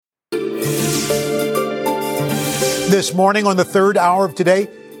This morning on the third hour of Today,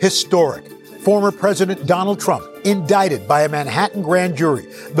 historic. Former President Donald Trump indicted by a Manhattan grand jury.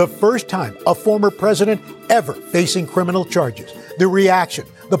 The first time a former president ever facing criminal charges. The reaction,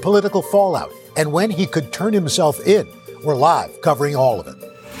 the political fallout, and when he could turn himself in. We're live covering all of it.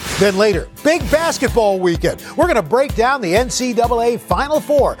 Then later, big basketball weekend. We're going to break down the NCAA Final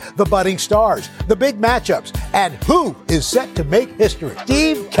Four, the budding stars, the big matchups, and who is set to make history.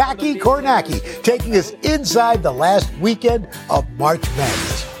 Steve "Khaki" Kornacki taking us inside the last weekend of March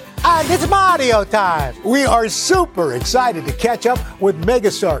Madness. And it's Mario time. We are super excited to catch up with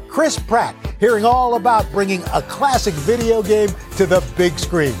megastar Chris Pratt, hearing all about bringing a classic video game to the big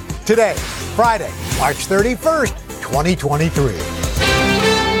screen. Today, Friday, March 31st, 2023.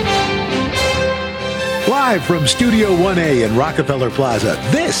 Live from Studio 1A in Rockefeller Plaza,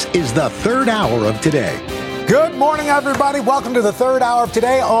 this is the third hour of Today. Good morning, everybody. Welcome to the third hour of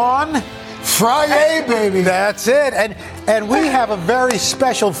Today on Friday, baby. That's it. And we have a very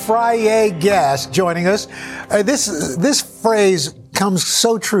special Friday guest joining us. This phrase comes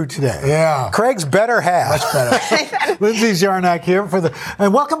so true today. Yeah. Craig's better half. Much better. Lindsay Zarnak here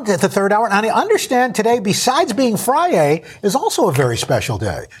and welcome to the third hour. And I understand today, besides being Friday, is also a very special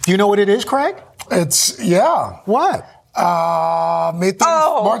day. Do you know what it is, Craig? What? March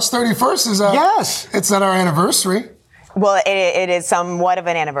 31st is yes. It's not our anniversary. Well, it is somewhat of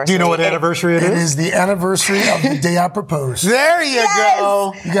an anniversary. Do you know what anniversary it is? It is the anniversary of the day I proposed. There you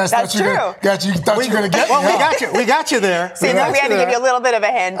go. You guys That's thought you were going to get me. Well, we got you there. See, we had to give you a little bit of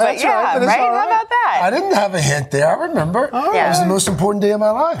a hint, but That's right? right? How about that? I didn't have a hint there. I remember. It was the most important day of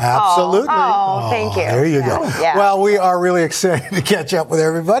my life. Absolutely. Oh, thank you. There you go. Yeah. Well, we are really excited to catch up with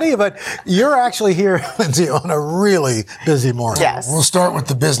everybody, but you're actually here, Lindsay, on a really busy morning. Yes. We'll start with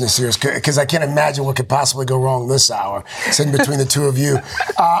the business here because I can't imagine what could possibly go wrong this hour. Sitting between the two of you.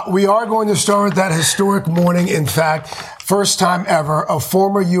 We are going to start with that historic morning. In fact, first time ever, a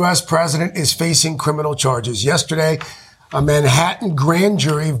former U.S. president is facing criminal charges. Yesterday, a Manhattan grand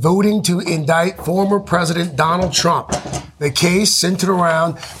jury voting to indict former President Donald Trump. The case centered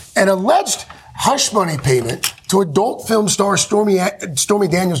around an alleged hush money payment to adult film star Stormy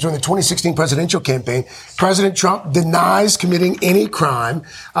Daniels during the 2016 presidential campaign. President Trump denies committing any crime.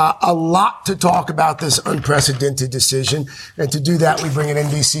 A lot to talk about this unprecedented decision. And to do that, we bring in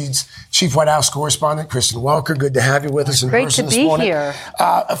NBC's chief White House correspondent, Kristen Welker. Good to have you with us in person this morning. Great to be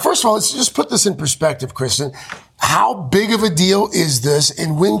here. First of all, let's just put this in perspective, Kristen. How big of a deal is this,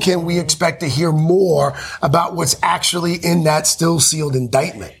 and when can we expect to hear more about what's actually in that still sealed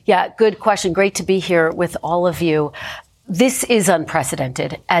indictment? Yeah, good question. Great to be here with all of you. This is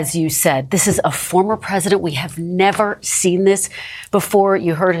unprecedented, as you said. This is a former president. We have never seen this before.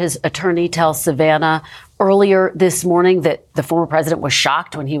 You heard his attorney tell Savannah earlier this morning that the former president was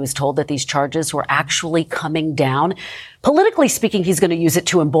shocked when he was told that these charges were actually coming down. Politically speaking, he's going to use it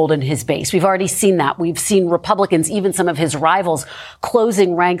to embolden his base. We've already seen that. We've seen Republicans, even some of his rivals,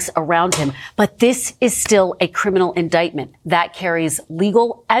 closing ranks around him. But this is still a criminal indictment that carries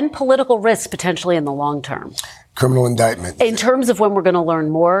legal and political risks potentially in the long term. Criminal indictment. In terms of when we're going to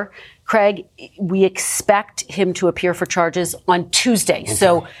learn more, Craig, we expect him to appear for charges on Tuesday. Okay.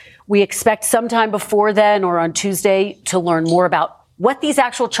 So we expect sometime before then or on Tuesday to learn more about what these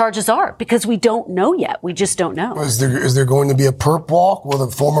actual charges are, because we don't know yet. We just don't know. Is there going to be a perp walk? Will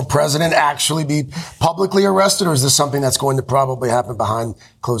the former president actually be publicly arrested, or is this something that's going to probably happen behind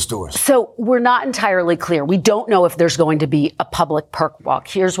closed doors? So we're not entirely clear. We don't know if there's going to be a public perp walk.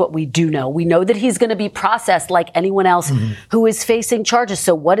 Here's what we do know. We know that he's going to be processed like anyone else who is facing charges.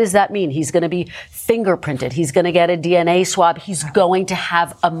 So what does that mean? He's going to be fingerprinted. He's going to get a DNA swab. He's going to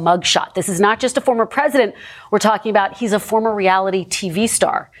have a mugshot. This is not just a former president we're talking about. He's a former reality TV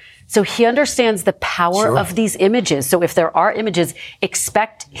star. So he understands the power of these images. So if there are images,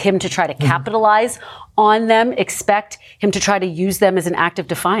 expect him to try to capitalize on them. Expect him to try to use them as an act of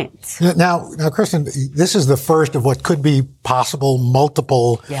defiance. Now, Kristen, this is the first of what could be possible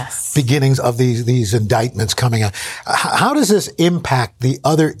multiple beginnings of these indictments coming out. How does this impact the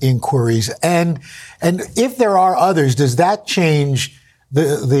other inquiries? And if there are others, does that change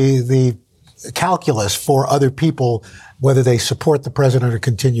the calculus for other people, whether they support the president or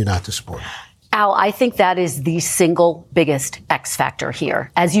continue not to support him? Al, I think that is the single biggest X factor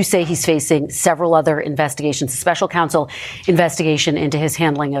here. As you say, he's facing several other investigations, special counsel investigation into his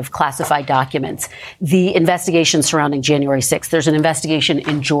handling of classified documents, the investigation surrounding January 6th. There's an investigation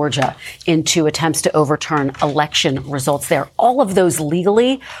in Georgia into attempts to overturn election results there. All of those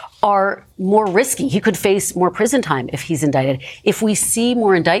legally are more risky. He could face more prison time if he's indicted. If we see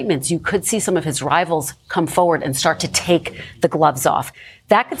more indictments, you could see some of his rivals come forward and start to take the gloves off.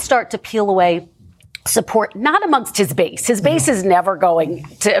 That could start to peel away support, not amongst his base. His base is never going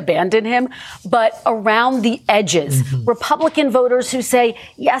to abandon him, but around the edges. Republican voters who say,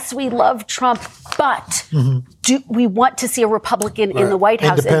 yes, we love Trump, but do we want to see a Republican in the White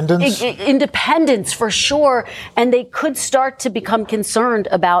House? Independence, for sure. And they could start to become concerned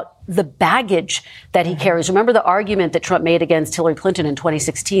about the baggage that he carries. Remember the argument that Trump made against Hillary Clinton in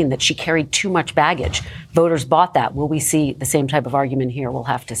 2016, that she carried too much baggage. Voters bought that. Will we see the same type of argument here? We'll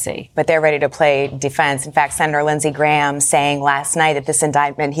have to see. But they're ready to play defense. In fact, Senator Lindsey Graham saying last night that this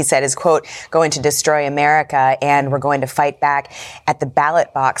indictment, he said, is, quote, going to destroy America, and we're going to fight back at the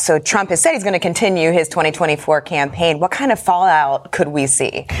ballot box. So Trump has said he's going to continue his 2024 campaign. What kind of fallout could we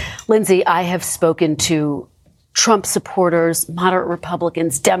see? Lindsay, I have spoken to Trump supporters, moderate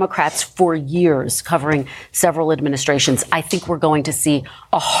Republicans, Democrats for years, covering several administrations. I think we're going to see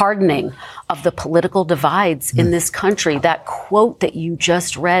a hardening of the political divides in this country. That quote that you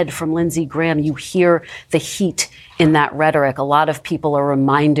just read from Lindsey Graham, you hear the heat in that rhetoric. A lot of people are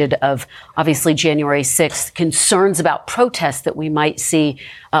reminded of, obviously, January 6th, concerns about protests that we might see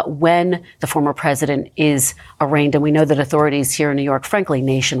when the former president is arraigned. And we know that authorities here in New York, frankly,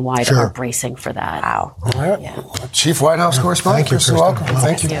 nationwide, are bracing for that. Wow. All right. Yeah. Chief White House correspondent, Kristen, welcome. Well,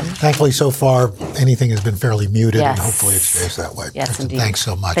 thank you. Thankfully, so far, anything has been fairly muted, and hopefully it stays that way. Yes, indeed. Thanks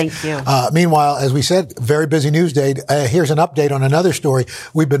so much. Thank you. Meanwhile, as we said, very busy news day. Here's an update on another story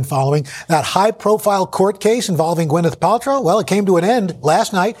we've been following. That high-profile court case involving Gwyneth Paltrow, well, it came to an end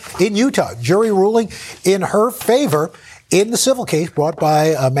last night in Utah. Jury ruling in her favor in the civil case brought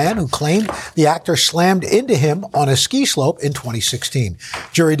by a man who claimed the actor slammed into him on a ski slope in 2016.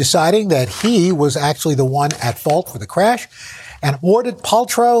 Jury deciding that he was actually the one at fault for the crash and awarded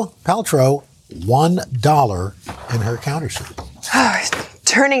Paltrow $1 in her countersuit.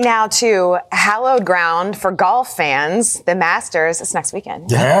 Turning now to hallowed ground for golf fans, the Masters. It's next weekend.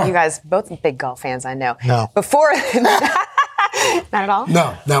 Yeah. You guys both big golf fans, I know. No. Before, not at all?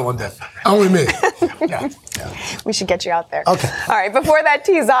 No, not one bit. Only me. Yeah. We should get you out there. Okay. All right, before that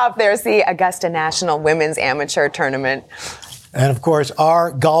tees off, there's the Augusta National Women's Amateur Tournament. And of course,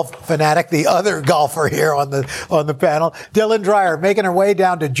 our golf fanatic, the other golfer here on the panel, Dylan Dreyer, making her way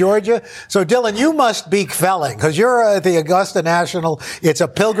down to Georgia. So, Dylan, you must be felling because you're at the Augusta National. It's a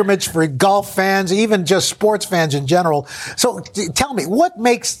pilgrimage for golf fans, even just sports fans in general. So, tell me, what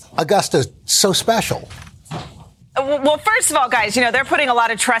makes Augusta so special? Well, first of all, guys, they're putting a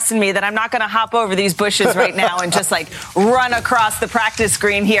lot of trust in me that I'm not going to hop over these bushes right now and just run across the practice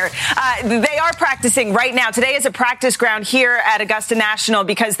green here. They are practicing right now. Today is a practice ground here at Augusta National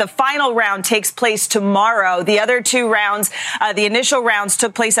because the final round takes place tomorrow. The other two rounds, the initial rounds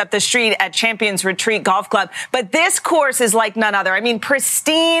took place up the street at Champions Retreat Golf Club. But this course is like none other. I mean,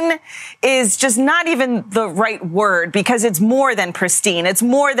 pristine is just not even the right word because it's more than pristine. It's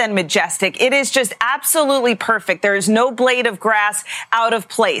more than majestic. It is just absolutely perfect. There is no blade of grass out of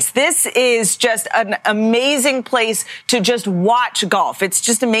place. This is just an amazing place to just watch golf. It's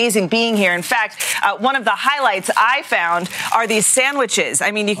just amazing being here. In fact, one of the highlights I found are these sandwiches. I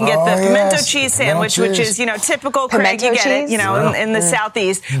mean, you can get the pimento cheese sandwich, which is, typical Craig. You get it, in the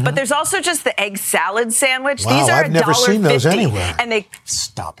Southeast. Mm-hmm. But there's also just the egg salad sandwich. Wow, these are I've never seen those anywhere. And they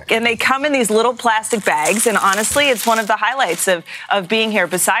stop it. And they come in these little plastic bags. And honestly, it's one of the highlights of being here,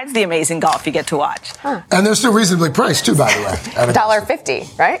 besides the amazing golf you get to watch. Huh. And they're still reasonably priced, too, by the way.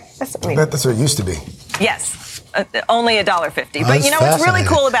 $1.50, right? I bet that's what it used to be. Yes. Only $1.50. But what's really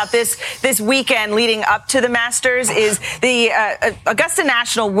cool about this weekend leading up to the Masters is the Augusta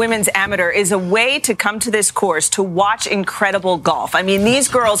National Women's Amateur is a way to come to this course to watch incredible golf. I mean, these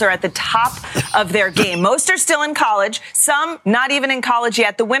girls are at the top of their game. Most are still in college, some not even in college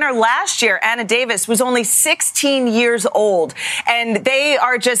yet. The winner last year, Anna Davis, was only 16 years old, and they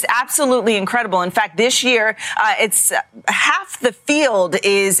are just absolutely incredible. In fact, this year, it's half the field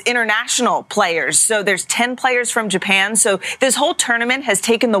is international players. So there's 10 players from Japan. So this whole tournament has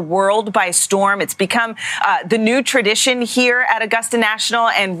taken the world by storm. It's become the new tradition here at Augusta National,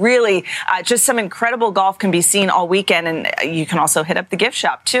 and really just some incredible golf can be seen all weekend. And you can also hit up the gift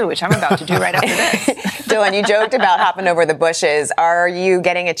shop too, which I'm about to do right after this. Dylan, you joked about hopping over the bushes. Are you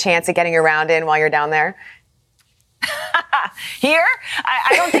getting a chance at getting around in while you're down there? Here,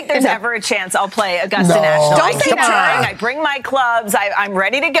 I don't think there's ever a chance I'll play Augusta National. Don't I say keep that. trying. I bring my clubs. I'm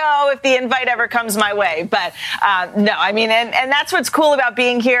ready to go if the invite ever comes my way. But no, I mean, and that's what's cool about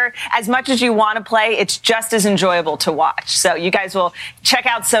being here. As much as you want to play, it's just as enjoyable to watch. So you guys will check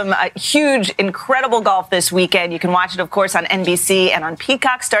out some huge, incredible golf this weekend. You can watch it, of course, on NBC and on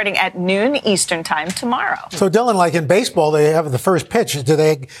Peacock starting at noon Eastern time tomorrow. So, Dylan, like in baseball, they have the first pitch.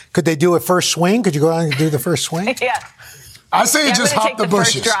 Could they do a first swing? Could you go out and do the first swing? Yeah. I say you just hop the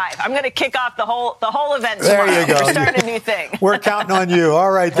bushes. First drive. I'm going to kick off the whole event tomorrow. There you go. We're starting a new thing. We're counting on you.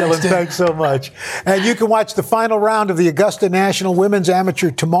 All right, Dylan, thanks so much. And you can watch the final round of the Augusta National Women's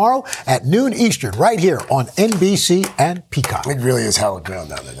Amateur tomorrow at noon Eastern, right here on NBC and Peacock. It really is hallowed ground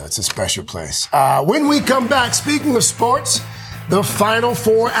down there, though. It's a special place. When we come back, speaking of sports, the Final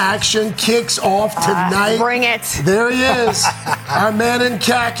Four action kicks off tonight. Bring it. There he is, our man in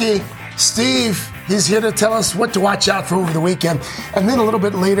khaki, Steve. He's here to tell us what to watch out for over the weekend. And then a little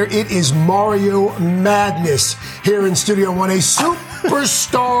bit later, it is Mario Madness here in Studio One. A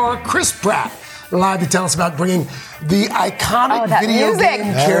superstar, Chris Pratt, live to tell us about bringing the iconic video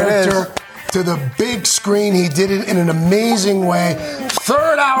game character to the big screen. He did it in an amazing way.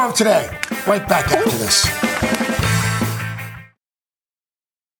 Third hour of today. Right back after this.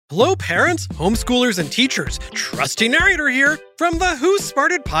 Hello, parents, homeschoolers, and teachers. Trusty narrator here from the Who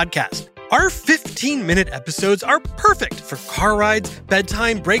Smarted podcast. Our 15-minute episodes are perfect for car rides,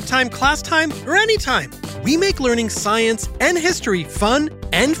 bedtime, break time, class time, or anytime. We make learning science and history fun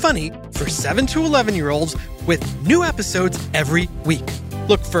and funny for 7 to 11-year-olds with new episodes every week.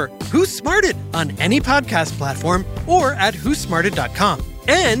 Look for Who Smarted on any podcast platform or at whosmarted.com.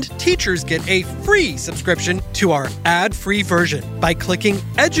 And teachers get a free subscription to our ad-free version by clicking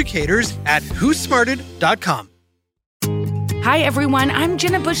educators at whosmarted.com. Hi, everyone. I'm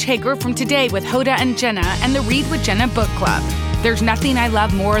Jenna Bush Hager from Today with Hoda and Jenna and the Read with Jenna book club. There's nothing I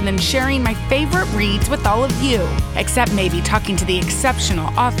love more than sharing my favorite reads with all of you, except maybe talking to the exceptional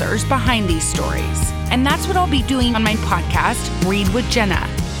authors behind these stories. And that's what I'll be doing on my podcast, Read with Jenna.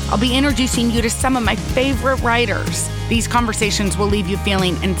 I'll be introducing you to some of my favorite writers. These conversations will leave you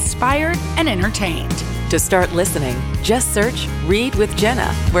feeling inspired and entertained. To start listening, just search Read with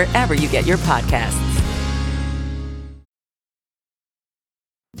Jenna wherever you get your podcasts.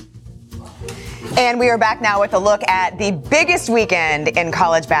 And we are back now with a look at the biggest weekend in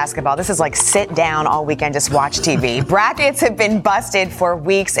college basketball. This is like sit down all weekend, just watch TV. Brackets have been busted for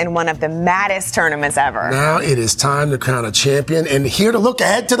weeks in one of the maddest tournaments ever. Now it is time to crown a champion. And here to look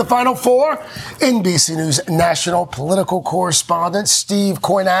ahead to the Final Four, NBC News national political correspondent Steve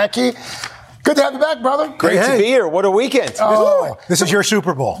Kornacki. Good to have you back, brother. Great to be here. What a weekend. Oh, this is your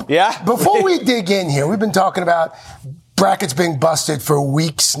Super Bowl. Yeah. Before we dig in here, we've been talking about brackets being busted for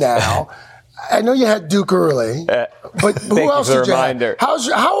weeks now. I know you had Duke early, but who else did you have?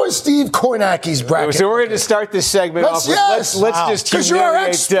 How is Steve Kornacki's bracket? So we're going to start this segment off with let's just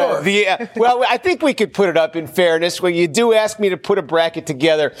humiliate well, I think we could put it up in fairness. When you do ask me to put a bracket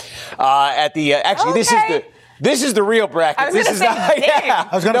together at the This is the real bracket. This is not. Yeah.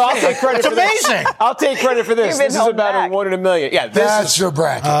 I was going to say, I'll take credit for this. Amazing. I'll take credit for this. This is about a 1 in a million. Yeah, that's your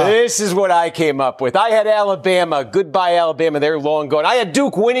bracket. This is what I came up with. I had Alabama. Goodbye, Alabama. They're long gone. I had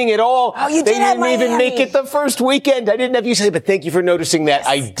Duke winning it all. Oh, you did have Miami. They didn't even make it the first weekend. I didn't have UCLA, but thank you for noticing that. Yes.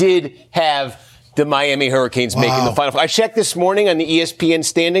 I did have the Miami Hurricanes making the Final Four. I checked this morning on the ESPN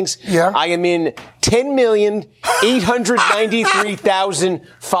standings. Yeah. I am in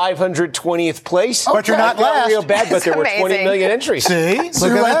 10,893,520th place. But you're not last. Real bad, but there were 20 million entries. See? So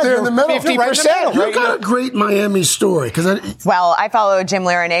you're right there in the middle. 50%. You've got a great Miami story. Well, I followed Jim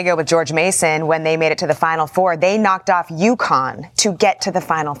Larinaga with George Mason when they made it to the Final Four. They knocked off UConn to get to the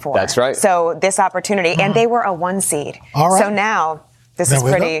Final Four. That's right. So this opportunity, and they were a 1 seed. All right. So now this is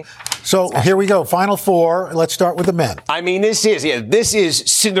pretty. So here we go. Final Four. Let's start with the men. I mean, this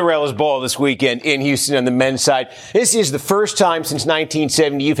is Cinderella's ball this weekend in Houston on the men's side. This is the first time since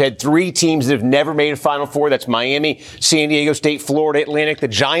 1970 you've had 3 teams that have never made a Final Four. That's Miami, San Diego State, Florida Atlantic. The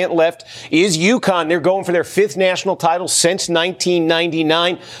giant left is UConn. They're going for their 5th national title since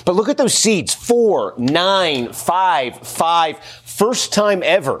 1999. But look at those seeds. 4, 9, 5, 5. First time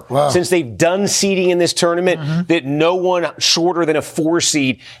ever since they've done seeding in this tournament that no one shorter than a 4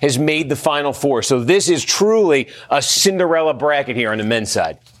 seed has made the Final Four. So this is truly a Cinderella bracket here on the men's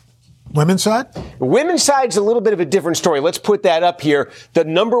side. Women's side? The women's side's a little bit of a different story. Let's put that up here. The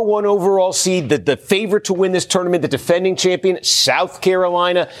number 1 overall seed, the favorite to win this tournament, the defending champion, South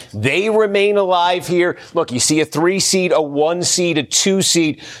Carolina, they remain alive here. Look, you see a 3 seed, a 1 seed, a 2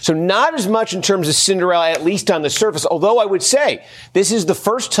 seed. So not as much in terms of Cinderella, at least on the surface. Although I would say this is the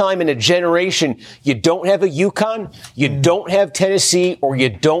first time in a generation you don't have a UConn, you don't have Tennessee, or you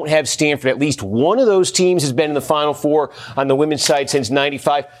don't have Stanford. At least one of those teams has been in the Final Four on the women's side since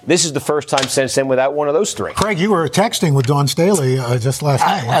 95. This is the first time since then without one of those 3. Craig, you were texting with Dawn Staley just last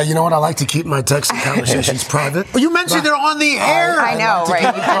night. You know what? I like to keep my texting conversations private. Well, you mentioned they're on the air. I know, right?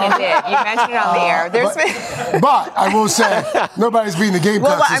 You kind of did. You mentioned it on the air. But I will say, nobody's beating the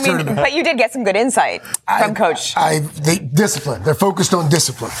Gamecocks this tournament. But you did get some good insight from Coach. Discipline. They're focused on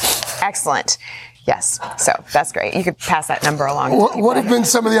discipline. Excellent. Yes. So that's great. You could pass that number along. What have been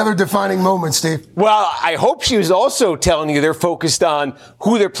some of the other defining moments, Steve? Well, I hope she was also telling you they're focused on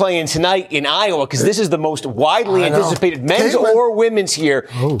who they're playing tonight in Iowa, because this is the most widely anticipated men's or women's here.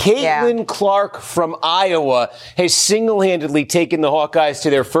 Caitlin Clark from Iowa has single-handedly taken the Hawkeyes to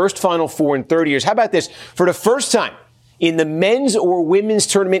their first Final Four in 30 years. How about this? For the first time in the men's or women's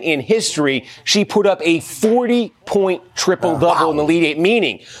tournament in history, she put up a 40-point triple-double in the Elite Eight,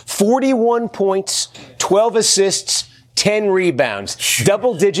 meaning 41 points, 12 assists, 10 rebounds,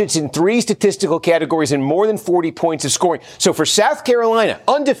 double digits in 3 statistical categories and more than 40 points of scoring. So for South Carolina,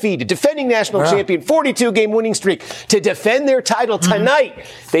 undefeated, defending national champion, 42-game winning streak, to defend their title tonight,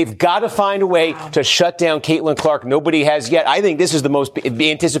 they've got to find a way to shut down Caitlin Clark. Nobody has yet. I think this is the most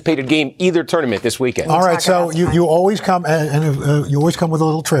anticipated game either tournament this weekend. All right, so you always come and you always come with a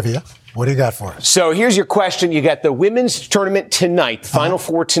little trivia. What do you got for us? So here's your question. You got the women's tournament tonight, Final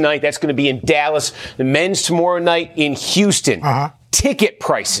Four tonight. That's going to be in Dallas. The men's tomorrow night in Houston. Ticket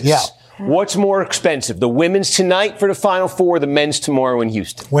prices. Yeah. What's more expensive, the women's tonight for the Final Four, or the men's tomorrow in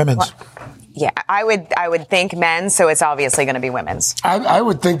Houston? Women's. Yeah, I would think men's, so it's obviously going to be women's. I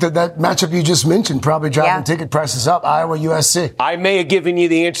would think that matchup you just mentioned probably driving ticket prices up, Iowa, USC. I may have given you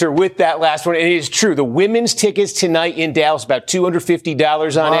the answer with that last one, and it is true. The women's tickets tonight in Dallas, about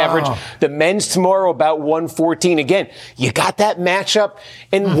 $250 on average. The men's tomorrow, about $114. Again, you got that matchup.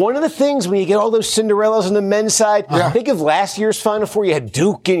 And one of the things when you get all those Cinderellas on the men's side, think of last year's Final Four. You had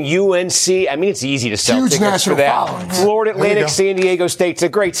Duke and UNC. I mean, it's easy to sell tickets for that. Florida Atlantic, San Diego State. It's a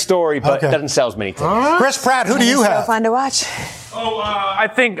great story, but doesn't sell as many tickets. Chris Pratt, who do you have? So fun to watch. I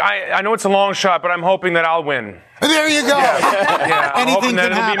think I know it's a long shot, but I'm hoping that I'll win. There you go. Anything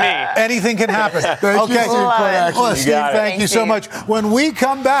can happen. Be me. Anything can happen. Okay, well, Steve, thank you so much. When we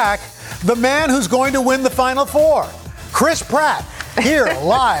come back, the man who's going to win the Final Four, Chris Pratt, here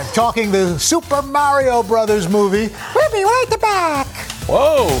live talking the Super Mario Brothers movie. We'll be right back.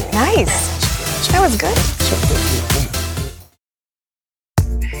 Whoa. Nice. That was good.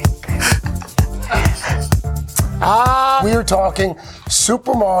 We are talking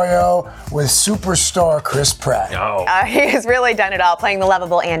Super Mario with superstar Chris Pratt. He has really done it all, playing the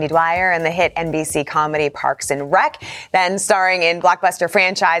lovable Andy Dwyer in the hit NBC comedy Parks and Rec, then starring in blockbuster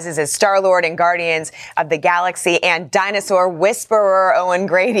franchises as Star-Lord in Guardians of the Galaxy and dinosaur whisperer Owen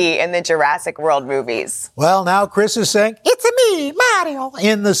Grady in the Jurassic World movies. Well, now Chris is saying, it's me, Mario,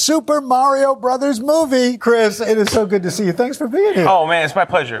 in the Super Mario Brothers movie. Chris, it is so good to see you. Thanks for being here. Oh, man, it's my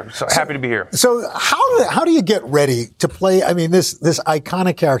pleasure. So happy to be here. So how do you get ready to play, I mean, this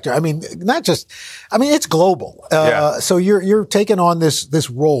iconic character? I mean, not just, I mean, it's global. So you're taking on this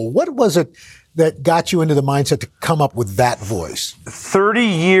role. What was it that got you into the mindset to come up with that voice? 30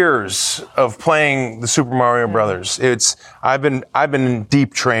 years of playing the Super Mario Brothers. I've been in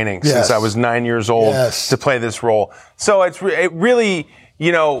deep training since I was 9 years old to play this role. So it really,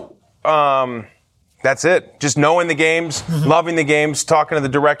 that's it. Just knowing the games, loving the games, talking to the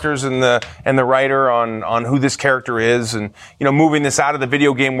directors and the writer on who this character is, and moving this out of the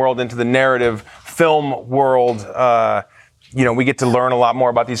video game world into the narrative film world. We get to learn a lot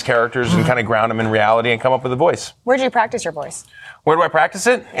more about these characters and kind of ground them in reality and come up with a voice. Where do you practice your voice? Where do I practice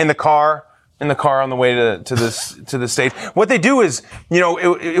it? In the car on the way to the stage. What they do is,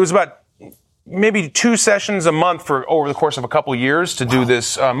 it was about maybe 2 sessions a month for over the course of a couple years to do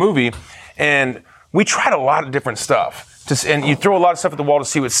this movie, and we tried a lot of different stuff. And you throw a lot of stuff at the wall to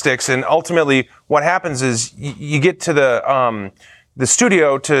see what sticks. And ultimately, what happens is you get to the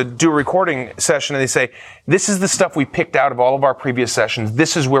studio to do a recording session, and they say, this is the stuff we picked out of all of our previous sessions.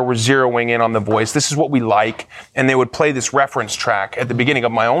 This is where we're zeroing in on the voice. This is what we like. And they would play this reference track at the beginning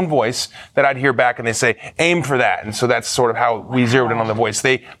of my own voice that I'd hear back, and they say, aim for that. And so that's sort of how we zeroed in on the voice.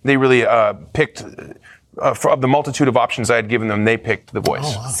 They really picked... of the multitude of options I had given them, they picked the voice.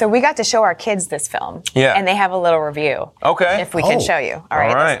 Oh, wow. So we got to show our kids this film. Yeah. And they have a little review. Okay. If we can show you. All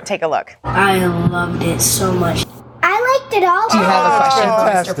right. Let's take a look. I loved it so much. I liked it all. Do you have a question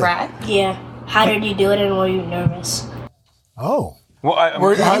for Mr. Pratt? Yeah. How did you do it, and were you nervous? Oh.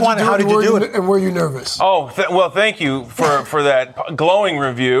 Well, how did you do it? And were you nervous? Oh, well, thank you for that glowing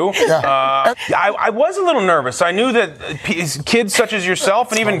review. I was a little nervous. I knew that kids such as yourself,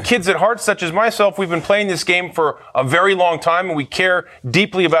 and even kids at heart such as myself, we've been playing this game for a very long time, and we care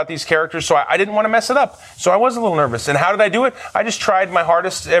deeply about these characters, so I didn't want to mess it up. So I was a little nervous. And how did I do it? I just tried my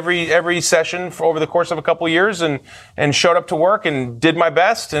hardest every session over the course of a couple of years, and showed up to work and did my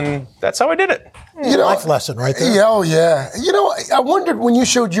best, and that's how I did it. Life lesson right there. Yeah, oh, yeah. I wondered when you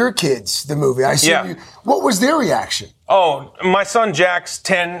showed your kids the movie, what was their reaction? Oh, my son Jack's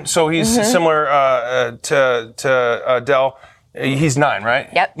 10, so he's similar to Dell. He's 9, right?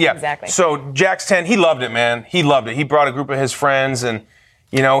 Yep, yeah. exactly. So Jack's 10. He loved it, man. He loved it. He brought a group of his friends, and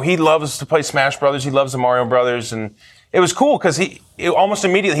he loves to play Smash Brothers. He loves the Mario Brothers, and it was cool because almost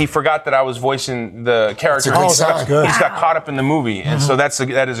immediately he forgot that I was voicing the character. That's a good sign. He just got caught up in the movie, and so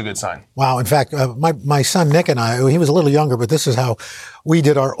that is a good sign. Wow. In fact, my son Nick and I, he was a little younger, but this is how we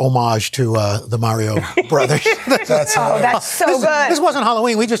did our homage to the Mario Brothers. That's so good. This wasn't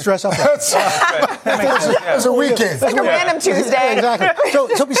Halloween. We just dressed up. It was a weekend. It's like a random Tuesday. Exactly.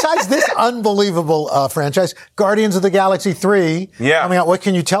 So besides this unbelievable franchise, Guardians of the Galaxy 3 coming out, what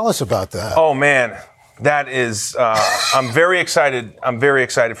can you tell us about that? Oh, man. That is, I'm very excited. I'm very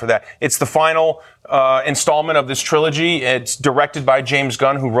excited for that. It's the final installment of this trilogy. It's directed by James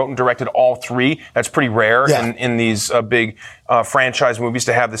Gunn, who wrote and directed all 3. That's pretty rare in these big franchise movies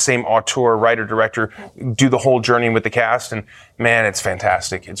to have the same auteur, writer, director do the whole journey with the cast. And man, it's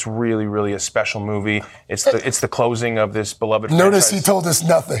fantastic. It's really, really a special movie. It's the closing of this beloved franchise. Notice he told us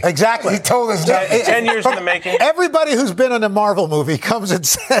nothing. Exactly. He told us nothing. 10 years in the making. Everybody who's been in a Marvel movie comes and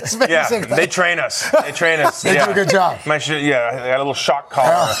says basically. Yeah, they train us. They do a good job. I got a little shock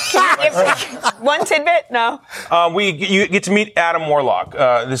collar. One tidbit? No. You get to meet Adam Warlock.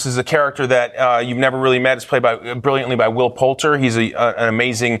 This is a character that you've never really met. It's played brilliantly by Will Poulter. He's an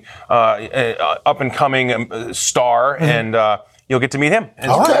amazing up-and-coming star, and you'll get to meet him.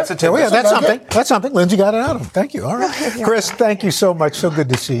 And all right. That's a tip. That's something. That's something. Lindsay got it out of him. Thank you. All right. Chris, thank you so much. So good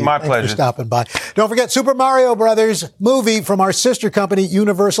to see you. My Thanks pleasure. for stopping by. Don't forget Super Mario Brothers movie from our sister company,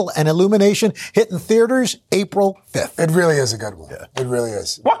 Universal and Illumination, hitting theaters April 5th. It really is a good one. Yeah. It really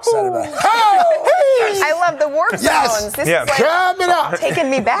is. I'm excited about it. I love the warp zones. This is like coming up. Taking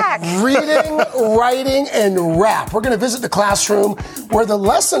me back. Reading, writing, and rap. We're going to visit the classroom where the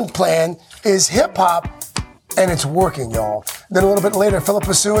lesson plan is hip-hop, and it's working, y'all. Then a little bit later,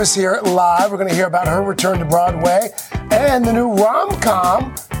 Philippa Sue is here live. We're going to hear about her return to Broadway and the new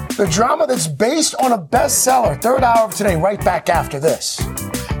rom-com, the drama that's based on a bestseller. Third hour of today, right back after this.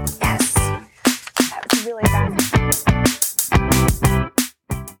 Yes. That was really fun.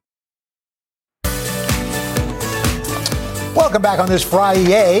 Welcome back on this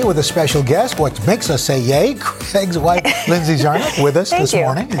Friday with a special guest. What makes us say yay? Craig's wife, Lindsay Zarnock, with us this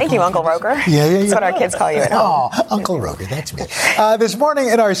morning. Thank you, Uncle Roker. Yeah. That's what our kids call you at home. Oh, Uncle Roker, that's me. This morning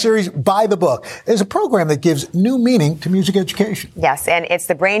in our series, By the Book, there's a program that gives new meaning to music education. Yes, and it's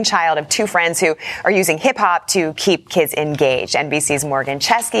the brainchild of 2 friends who are using hip-hop to keep kids engaged. NBC's Morgan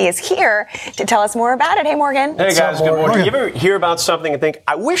Chesky is here to tell us more about it. Hey, Morgan. Hey, guys. Good morning. You ever hear about something and think,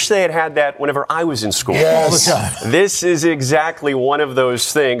 I wish they had that whenever I was in school? Yes. All the time. This is exactly one of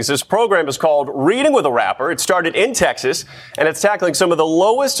those things. This program is called Reading with a Rapper. It started in Texas, and it's tackling some of the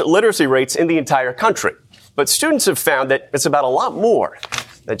lowest literacy rates in the entire country. But students have found that it's about a lot more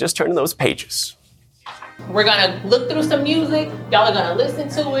than just turning those pages. We're going to look through some music. Y'all are going to listen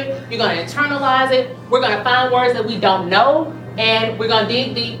to it. You're going to internalize it. We're going to find words that we don't know, and we're going to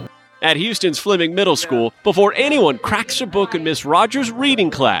dig deep. At Houston's Fleming Middle School, before anyone cracks a book in Miss Rogers' reading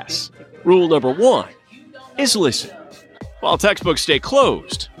class, rule number 1 is listen. While textbooks stay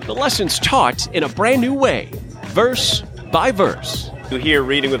closed, the lesson's taught in a brand new way, verse by verse. You hear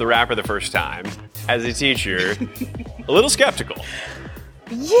Reading with a Rapper the first time, as a teacher, a little skeptical.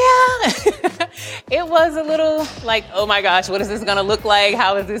 Yeah, it was a little like, oh my gosh, what is this going to look like?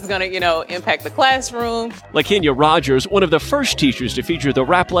 How is this going to, impact the classroom? LaKenya Rogers, one of the first teachers to feature the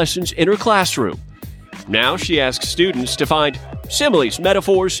rap lessons in her classroom. Now she asks students to find similes,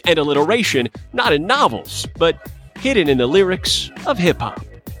 metaphors, and alliteration, not in novels, but hidden in the lyrics of hip-hop.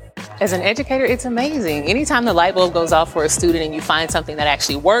 As an educator, it's amazing. Anytime the light bulb goes off for a student and you find something that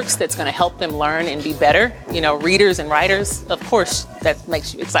actually works, that's going to help them learn and be better, readers and writers, of course, that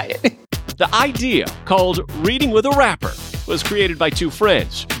makes you excited. The idea, called Reading with a Rapper, was created by 2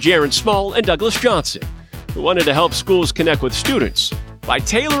 friends, Jaron Small and Douglas Johnson, who wanted to help schools connect with students by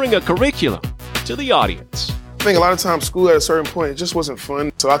tailoring a curriculum to the audience. I think a lot of times school at a certain point, it just wasn't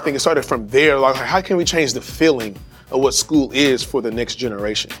fun. So I think it started from there. Like, how can we change the feeling of what school is for the next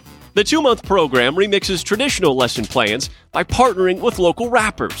generation? The 2-month program remixes traditional lesson plans by partnering with local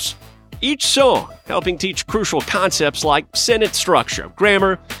rappers. Each song helping teach crucial concepts like sentence structure,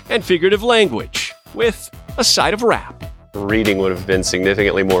 grammar, and figurative language, with a side of rap. Reading would have been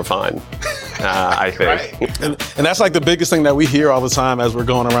significantly more fun, I think. Right. And that's like the biggest thing that we hear all the time as we're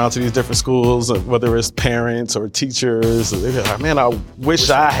going around to these different schools, whether it's parents or teachers. They're like, man, I wish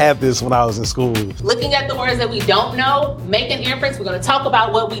I had this when I was in school. Looking at the words that we don't know, make an inference. We're going to talk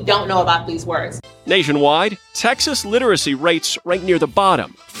about what we don't know about these words. Nationwide, Texas literacy rates rank near the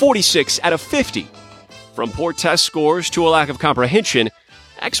bottom, 46 out of 50. From poor test scores to a lack of comprehension,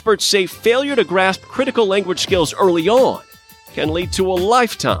 experts say failure to grasp critical language skills early on can lead to a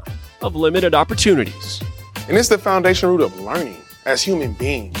lifetime of limited opportunities. And it's the foundational root of learning as human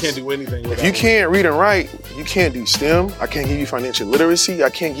beings. Can't do anything without If you can't read and write, you can't do STEM. I can't give you financial literacy. I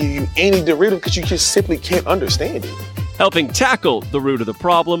can't give you any derivative because you just simply can't understand it. Helping tackle the root of the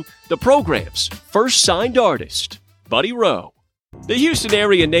problem, the program's first signed artist, Buddy Rowe. The Houston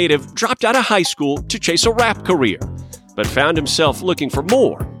area native dropped out of high school to chase a rap career, but found himself looking for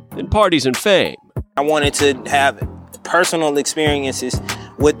more than parties and fame. I wanted to have personal experiences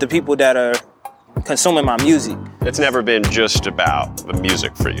with the people that are consuming my music. It's never been just about the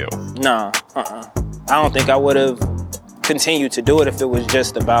music for you. No, I don't think I would have continued to do it if it was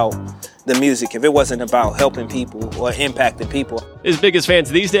just about the music, if it wasn't about helping people or impacting people. His biggest fans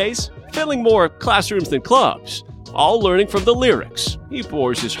these days? Filling more classrooms than clubs, all learning from the lyrics he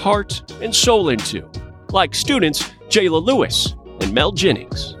pours his heart and soul into, like students Jayla Lewis and Mel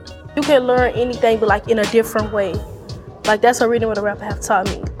Jennings. You can learn anything, but like in a different way. Like that's what reading with a rapper have taught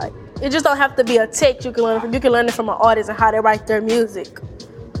me. Like it just don't have to be a text. You can learn it from an artist and how they write their music.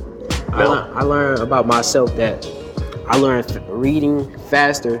 I learned about myself that I learned reading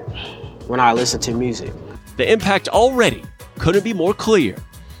faster when I listen to music. The impact already couldn't be more clear.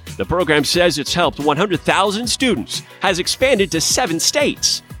 The program says it's helped 100,000 students, has expanded to 7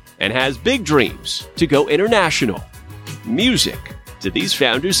 states, and has big dreams to go international. Music to these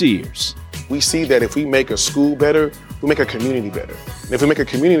founders' ears. We see that if we make a school better, we make a community better. And if we make a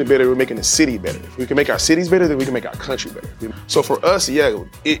community better, we're making the city better. If we can make our cities better, then we can make our country better. So for us, yeah,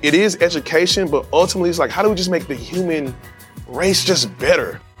 it is education, but ultimately it's like, how do we just make the human race just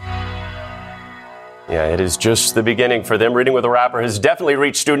better? Yeah, it is just the beginning for them. Reading with a Rapper has definitely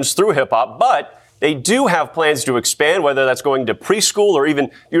reached students through hip-hop, but they do have plans to expand, whether that's going to preschool or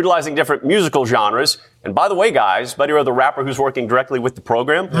even utilizing different musical genres. And by the way, guys, Buddy Rowe, the rapper who's working directly with the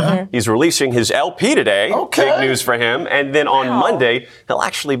program, he's releasing his LP today. Okay. Big news for him. And then on Monday, he'll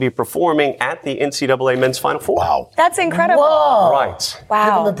actually be performing at the NCAA Men's Final Four. Wow. That's incredible. Whoa. Right.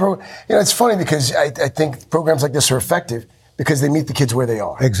 Wow. It's funny because I think programs like this are effective because they meet the kids where they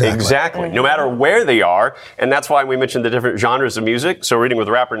are. Exactly. No matter where they are. And that's why we mentioned the different genres of music. So Reading with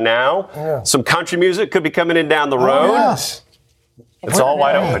a Rapper now, some country music could be coming in down the road. Yes. It's all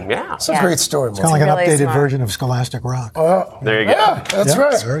wide open. Yeah. It's a great story. It's kind of like an updated version of Scholastic Rock. There you go. Yeah, that's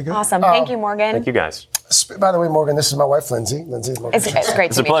right. Very good. Awesome. Thank you, Morgan. Thank you, guys. By the way, Morgan, this is my wife, Lindsay. It's great to meet you.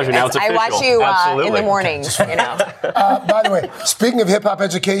 It's a pleasure. Now it's official. I watch you in the mornings, you know. By the way, speaking of hip-hop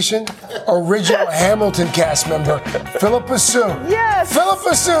education, original Hamilton cast member, Philippa Sue. Yes!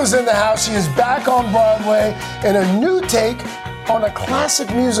 Philippa Sue's in the house. She is back on Broadway in a new take on a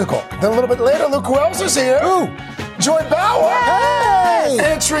classic musical. Then a little bit later, look who else is here. Who? Joy Bauer. Hey!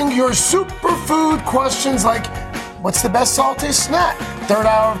 Answering your superfood questions like, what's the best salty snack? Third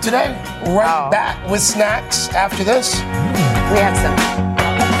hour of today. Right back with snacks after this. We have some.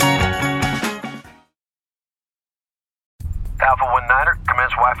 Alpha 19er,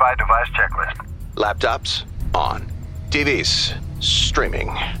 commence Wi-Fi device checklist. Laptops, on. TVs,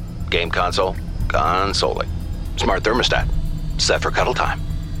 streaming. Game console, consoling. Smart thermostat, set for cuddle time.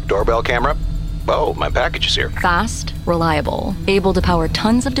 Doorbell camera, oh, my package is here. Fast, reliable, able to power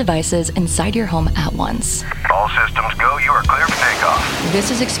tons of devices inside your home at once. All systems go, you are clear for takeoff.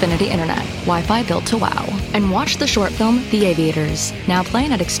 This is Xfinity Internet, Wi-Fi built to wow. And watch the short film, The Aviators, now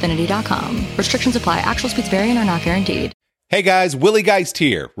playing at Xfinity.com. Restrictions apply. Actual speeds vary and are not guaranteed. Hey guys, Willie Geist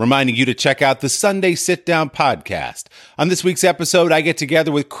here, reminding you to check out the Sunday Sit Down podcast. On this week's episode, I get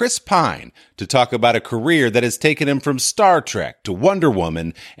together with Chris Pine to talk about a career that has taken him from Star Trek to Wonder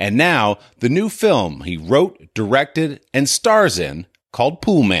Woman, and now the new film he wrote, directed, and stars in called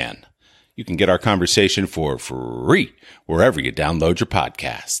Pool Man. You can get our conversation for free wherever you download your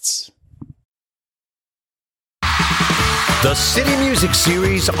podcasts. The City Music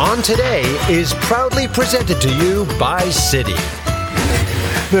Series on Today is proudly presented to you by City.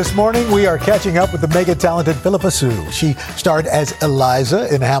 This morning, we are catching up with the mega-talented Philippa Sue. She starred as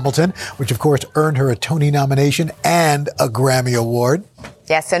Eliza in Hamilton, which, of course, earned her a Tony nomination and a Grammy Award.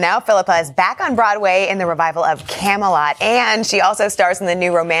 Yes, so now Philippa is back on Broadway in the revival of Camelot, and she also stars in the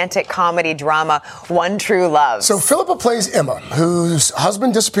new romantic comedy drama One True Love. So Philippa plays Emma, whose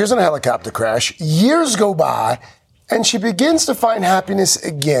husband disappears in a helicopter crash. Years go by, and she begins to find happiness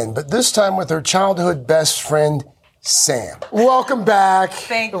again, but this time with her childhood best friend, Sam. Welcome back.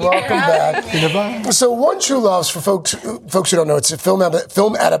 Thank you. Welcome back. So One True Love, for folks who don't know, it's a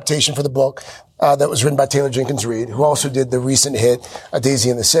film adaptation for the book that was written by Taylor Jenkins Reid, who also did the recent hit Daisy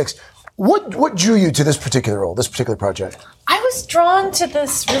and the Six. What drew you to this particular role, this particular project? I was drawn to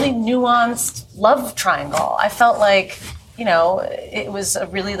this really nuanced love triangle. I felt like, it was a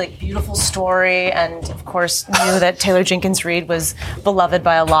really beautiful story, and of course knew that Taylor Jenkins Reid was beloved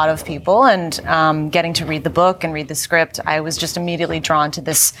by a lot of people. And getting to read the book and read the script, I was just immediately drawn to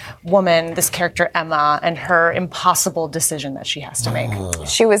this woman, this character Emma, and her impossible decision that she has to make.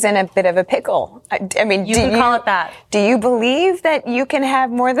 She was in a bit of a pickle. I mean, you can call it that. Do you believe that you can have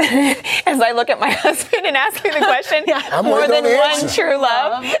more than, as I look at my husband and ask you the question, more than one true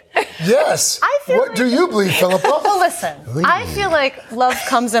love? Yes. What do you believe, Philippa? Well, listen, I feel like love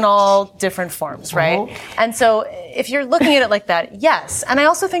comes in all different forms, right? And so if you're looking at it like that, yes. And I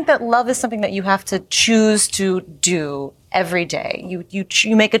also think that love is something that you have to choose to do every day.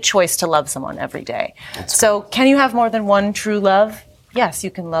 You make a choice to love someone every day. So can you have more than one true love? Yes,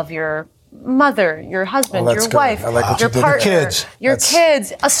 you can love your mother, your husband, your wife, your partner, your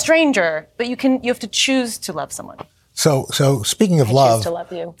kids, a stranger, but you have to choose to love someone. So speaking of love, choose to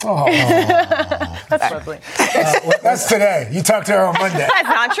love you. That's lovely. That's today. You talked to her on Monday. That's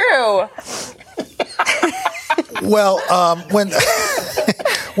not true. Well,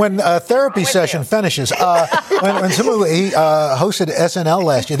 when a therapy session finishes, when he hosted SNL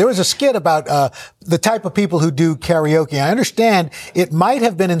last year, there was a skit about the type of people who do karaoke. I understand it might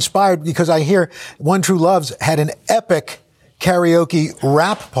have been inspired because I hear One True Loves had an epic karaoke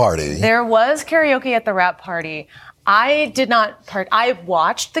rap party. There was karaoke at the rap party. I did not I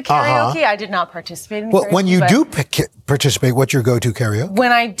watched the karaoke. I did not participate in the karaoke. When you do participate, what's your go-to karaoke?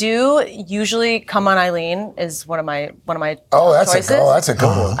 When I do, usually Come On Eileen is one of my choices. That's a good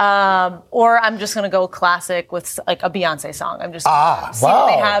one. Or I'm just going to go classic with a Beyonce song. I'm just what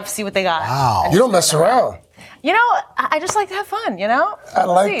they have, see what they got. Wow. You don't mess around. I just like to have fun, I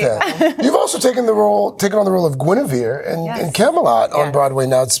like that. You've also taken on the role of Guinevere in Camelot on Broadway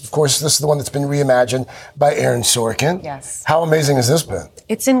now. Of course, this is the one that's been reimagined by Aaron Sorkin. Yes. How amazing has this been?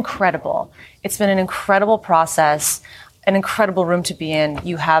 It's incredible. It's been an incredible process, an incredible room to be in.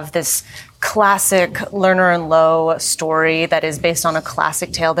 You have this classic Lerner and Loewe story that is based on a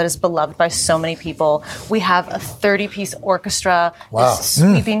classic tale that is beloved by so many people. We have a 30-piece orchestra, this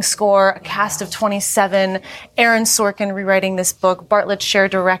sweeping score, a cast of 27, Aaron Sorkin rewriting this book, Bartlett Sher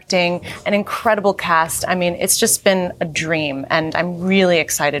directing, an incredible cast. I mean, it's just been a dream, and I'm really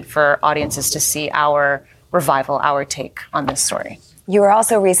excited for audiences to see our revival, our take on this story. You were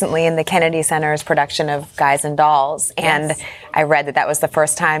also recently in the Kennedy Center's production of Guys and Dolls, and I read that was the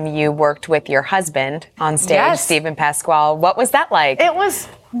first time you worked with your husband on stage, Stephen Pasquale. What was that like? It was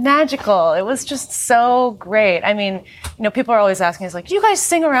magical. It was just so great. I mean, people are always asking us, do you guys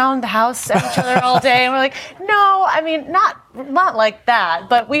sing around the house at each other all day? And we're like, no, I mean, not like that.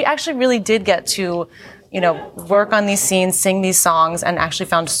 But we actually really did get to work on these scenes, sing these songs, and actually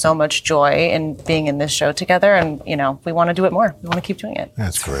found so much joy in being in this show together. And, we want to do it more. We want to keep doing it.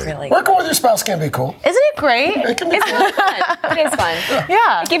 That's great. Really Working with your spouse can be cool. Isn't it great? It can be It's really fun. It is fun.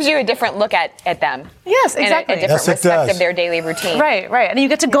 Yeah. It gives you a different look at them. Yes, exactly. And a different respect of their daily routine. Right. And you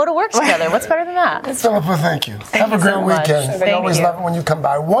get to go to work together. What's better than that? Philippa, thank you. Have a great weekend. Thank We always you. love it when you come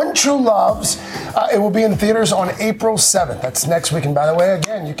by. One True Loves. It will be in theaters on April 7th. That's next week. And by the way,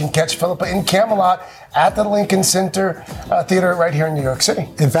 again, you can catch Philippa in Camelot at the Lincoln Center Theater right here in New York City.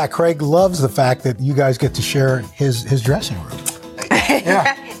 In fact, Craig loves the fact that you guys get to share his dressing room.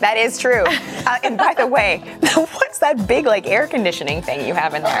 Yeah. That is true. And by the way, what's that big air conditioning thing you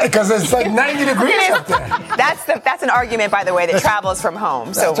have in there? Because it's 90 degrees up there. That's an argument, by the way, that travels from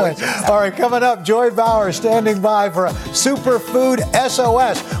home. So That's right. All right, coming up, Joy Bauer standing by for a superfood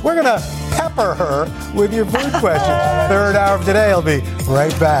SOS. We're going to pepper her with your food questions. Third hour of today. I'll be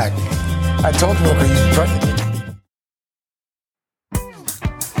right back. I told Milker he's pregnant.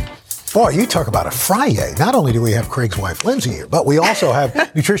 Boy, you talk about a Friday. Not only do we have Craig's wife, Lindsay, here, but we also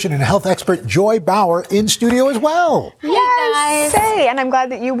have nutrition and health expert Joy Bauer in studio as well. Yes, say, and I'm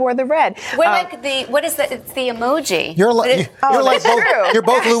glad that you wore the red. We're like what is the? It's the emoji. You're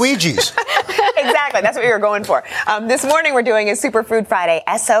both Luigi's. Exactly, that's what we were going for. This morning we're doing a Superfood Friday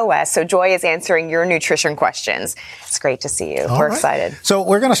SOS, so Joy is answering your nutrition questions. It's great to see you. We're excited. So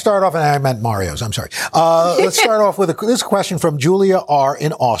we're going to start off, and I meant Mario's, I'm sorry. Let's start off with this question from Julia R.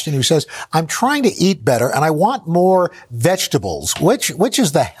 in Austin, who says, I'm trying to eat better, and I want more vegetables. Which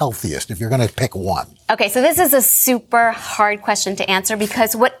is the healthiest, if you're going to pick one? Okay, so this is a super hard question to answer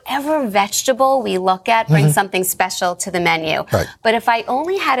because whatever vegetable we look at brings something special to the menu. Right. But if I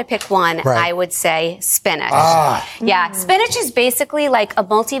only had to pick one, I would say spinach. Yeah, spinach is basically like a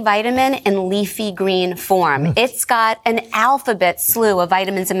multivitamin in leafy green form. It's got an alphabet slew of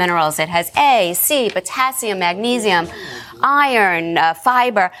vitamins and minerals. It has A, C, potassium, magnesium. iron,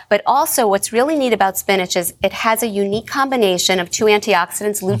 fiber, but also what's really neat about spinach is it has a unique combination of 2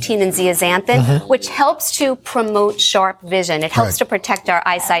 antioxidants, lutein and zeaxanthin, which helps to promote sharp vision. It helps to protect our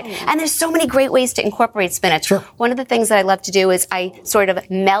eyesight. And there's so many great ways to incorporate spinach. One of the things that I love to do is I sort of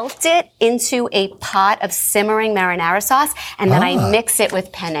melt it into a pot of simmering marinara sauce, and then I mix it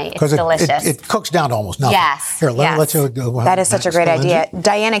with penne. It's delicious. It cooks down to almost nothing. Yes. Here, let you go. That is such a great idea.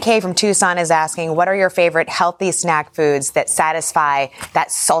 Diana Kay from Tucson is asking, what are your favorite healthy snack foods that satisfy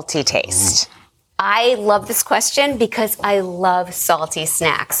that salty taste? I love this question because I love salty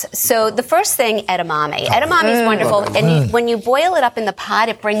snacks. So the first thing, edamame. Edamame is wonderful. And when you boil it up in the pot,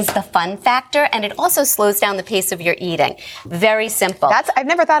 it brings the fun factor, and it also slows down the pace of your eating. Very simple. I've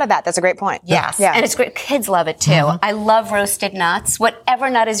never thought of that. That's a great point. Yes. Yeah. And it's great. Kids love it too. I love roasted nuts. Whatever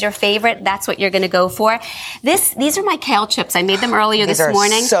nut is your favorite, that's what you're going to go for. These are my kale chips. I made them earlier this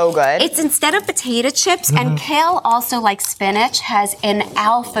morning. So good. It's instead of potato chips, and kale also, like spinach, has an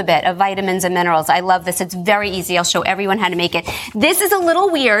alphabet of vitamins and minerals. I love this. It's very easy. I'll show everyone how to make it. This is a little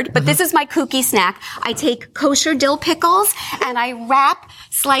weird, but this is my kooky snack. I take kosher dill pickles and I wrap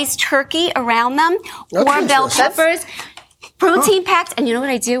sliced turkey around them, or bell peppers. Protein packed, and you know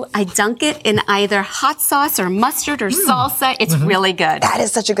what I do? I dunk it in either hot sauce or mustard or salsa. It's really good. That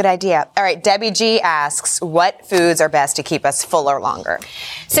is such a good idea. All right, Debbie G asks, what foods are best to keep us fuller longer?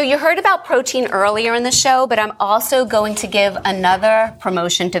 So you heard about protein earlier in the show, but I'm also going to give another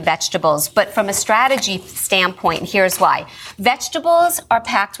promotion to vegetables. But from a strategy standpoint, here's why. Vegetables are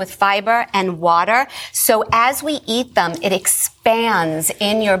packed with fiber and water, so as we eat them, it expands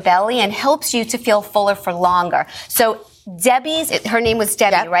in your belly and helps you to feel fuller for longer. So her name was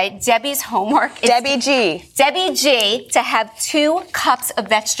Debbie, right? Debbie's homework is Debbie G to have 2 cups of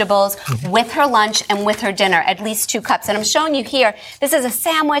vegetables with her lunch and with her dinner, at least 2 cups. And I'm showing you here, this is a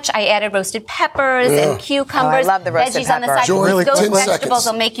sandwich. I added roasted peppers and cucumbers. I love the roasted veggies on the side. Joy, Those 10 vegetables seconds.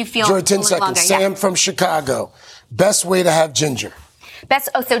 will make you feel Joy, a 10 little seconds. longer. Sam from Chicago. Best way to have ginger.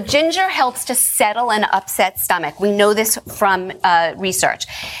 So ginger helps to settle an upset stomach. We know this from research.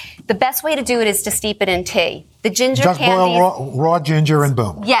 The best way to do it is to steep it in tea. The ginger Just candies. boil raw ginger and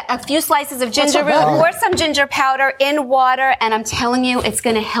boom. Yeah, a few slices of ginger root or some ginger powder in water, and I'm telling you, it's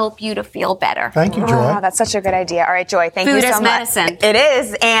going to help you to feel better. Thank you, Joy. Oh, that's such a good idea. All right, Joy, thank you so much. Food is medicine. It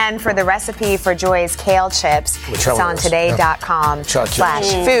is. And for the recipe for Joy's kale chips, it's on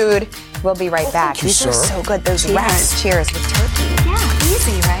today.com/food. We'll be right back. These are so good. Those wraps. Cheers with turkey. Yeah,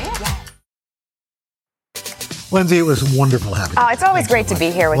 easy, right? Lindsay, it was wonderful having you. Oh, it's always great to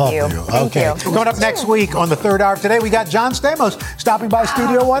be here with you. Thank you. Coming up next week on the third hour of Today, we got John Stamos stopping by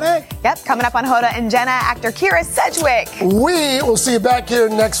Studio 1A. Yep, coming up on Hoda and Jenna, actor Kira Sedgwick. We will see you back here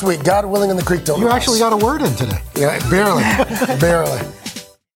next week, God willing, in the Creek Don't. You actually got a word in today. Yeah, barely.